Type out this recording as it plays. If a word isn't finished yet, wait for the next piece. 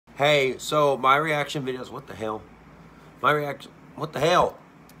Hey, so my reaction videos, what the hell? My reaction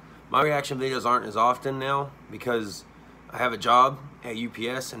videos aren't as often now because I have a job at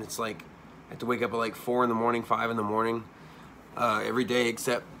UPS and it's like, I have to wake up at like 4 in the morning, 5 in the morning, every day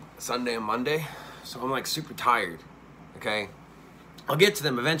except Sunday and Monday. So I'm like super tired, okay? I'll get to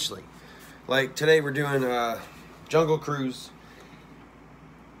them eventually. Like today we're doing Jungle Cruise.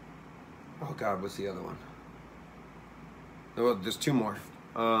 Oh God, what's the other one? Well, there's two more.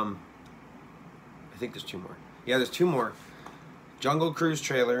 I think there's two more. Yeah, there's two more. Jungle Cruise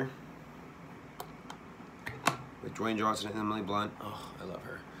trailer with Dwayne Johnson and Emily Blunt. Oh, I love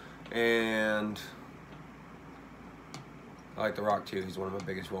her. And I like The Rock too. He's one of my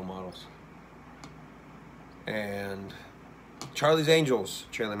biggest role models. And Charlie's Angels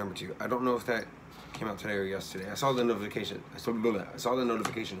trailer number 2. I don't know if that came out today or yesterday. I saw the notification. I saw the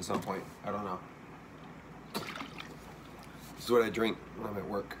notification at some point. I don't know. This is what I drink when I'm at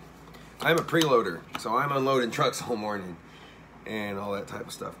work. I'm a preloader, so I'm unloading trucks all morning and all that type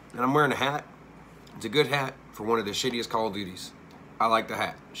of stuff. And I'm wearing a hat. It's a good hat for one of the shittiest Call of Duties. I like the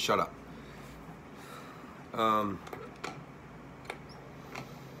hat. Shut up.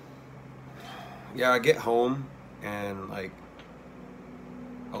 Yeah, I get home and like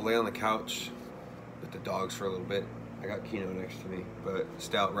I'll lay on the couch with the dogs for a little bit. I got Kino next to me, but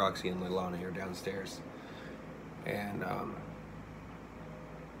Stout, Roxy, and Leilani are downstairs. And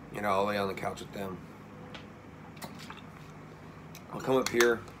you know, I'll lay on the couch with them. I'll come up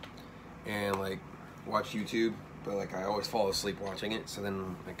here and like watch YouTube, but like I always fall asleep watching it, so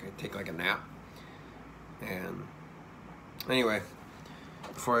then like I take like a nap. And anyway,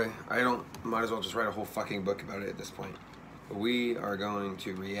 before I might as well just write a whole fucking book about it at this point. But we are going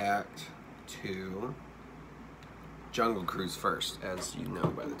to react to Jungle Cruise first, as you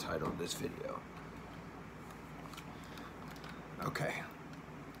know by the title of this video. Okay.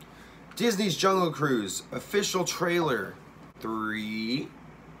 Disney's Jungle Cruise official trailer. 3,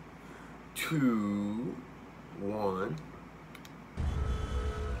 2, 1.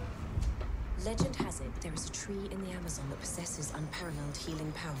 Legend has it there is a tree in the Amazon that possesses unparalleled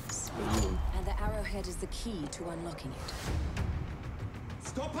healing powers. Ooh. And the arrowhead is the key to unlocking it.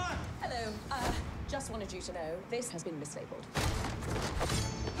 Stop her! Hello. Just wanted you to know, this has been mislabeled.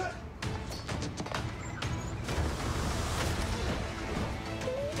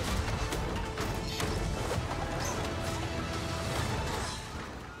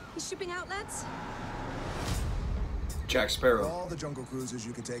 He's shipping outlets? Jack Sparrow. All the Jungle Cruises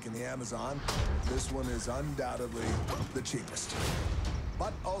you can take in the Amazon, this one is undoubtedly the cheapest.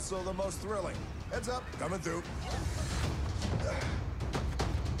 But also the most thrilling. Heads up, coming through.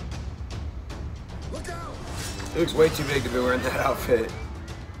 Look out! It looks way too big to be wearing that outfit.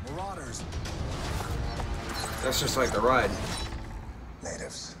 Marauders. That's just like the ride.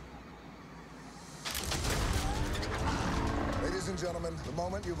 Natives. Ladies and gentlemen, the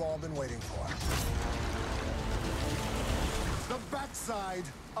moment you've all been waiting for. The backside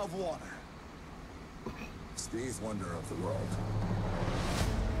of water. It's the eighth wonder of the world.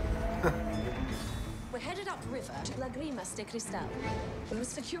 We're headed upriver to Lagrimas de Cristal. We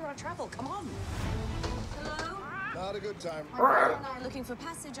must secure our travel. Come on. Hello? Not a good time. My brother and I are looking for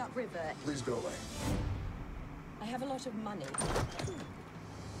passage upriver. Please go away. I have a lot of money.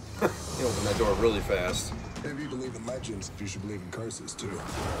 He opened that door really fast. If you believe in legends, you should believe in curses too.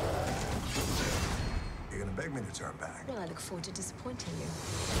 You're gonna beg me to turn back. Well, I look forward to disappointing you.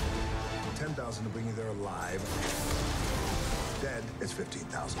 10,000 to bring you there alive. Dead is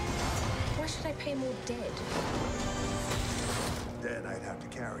 15,000. Why should I pay more dead? Dead, I'd have to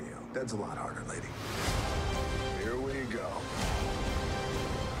carry you. Dead's a lot harder, lady. Here we go.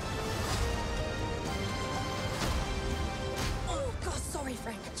 Oh, God, sorry,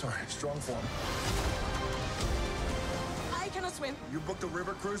 Frank. Sorry, strong form. I cannot swim. You booked a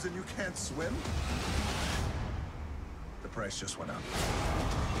river cruise and you can't swim? The price just went up.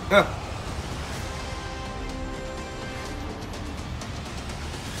 The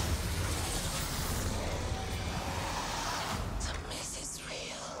mess is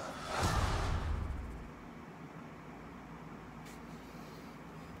real.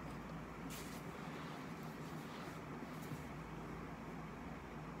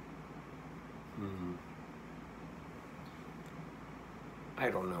 I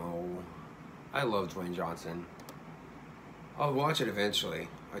don't know. I love Dwayne Johnson. I'll watch it eventually.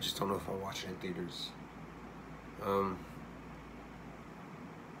 I just don't know if I'll watch it in theaters. I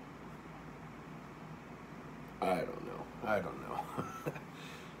don't know.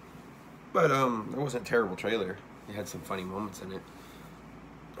 But it wasn't a terrible trailer. It had some funny moments in it.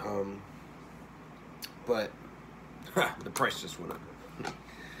 But the price just went up.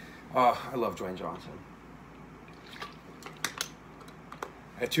 Oh, I love Dwayne Johnson.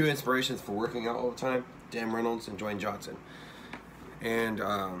 I have two inspirations for working out all the time: Dan Reynolds and Dwayne Johnson. And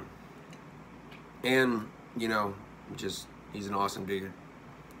you know, just he's an awesome dude.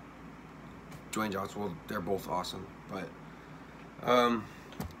 Dwayne Johnson, well, they're both awesome. But all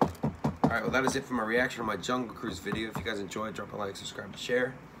right, well, that is it for my reaction on my Jungle Cruise video. If you guys enjoyed, drop a like, subscribe, and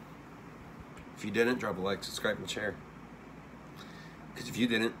share. If you didn't, drop a like, subscribe, and share. Because if you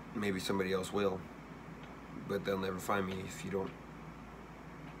didn't, maybe somebody else will. But they'll never find me if you don't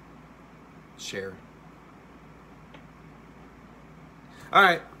share.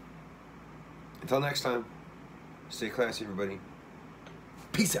 Alright. Until next time, stay classy, everybody.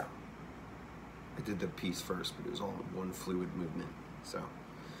 Peace out. I did the peace first, but it was all one fluid movement. So.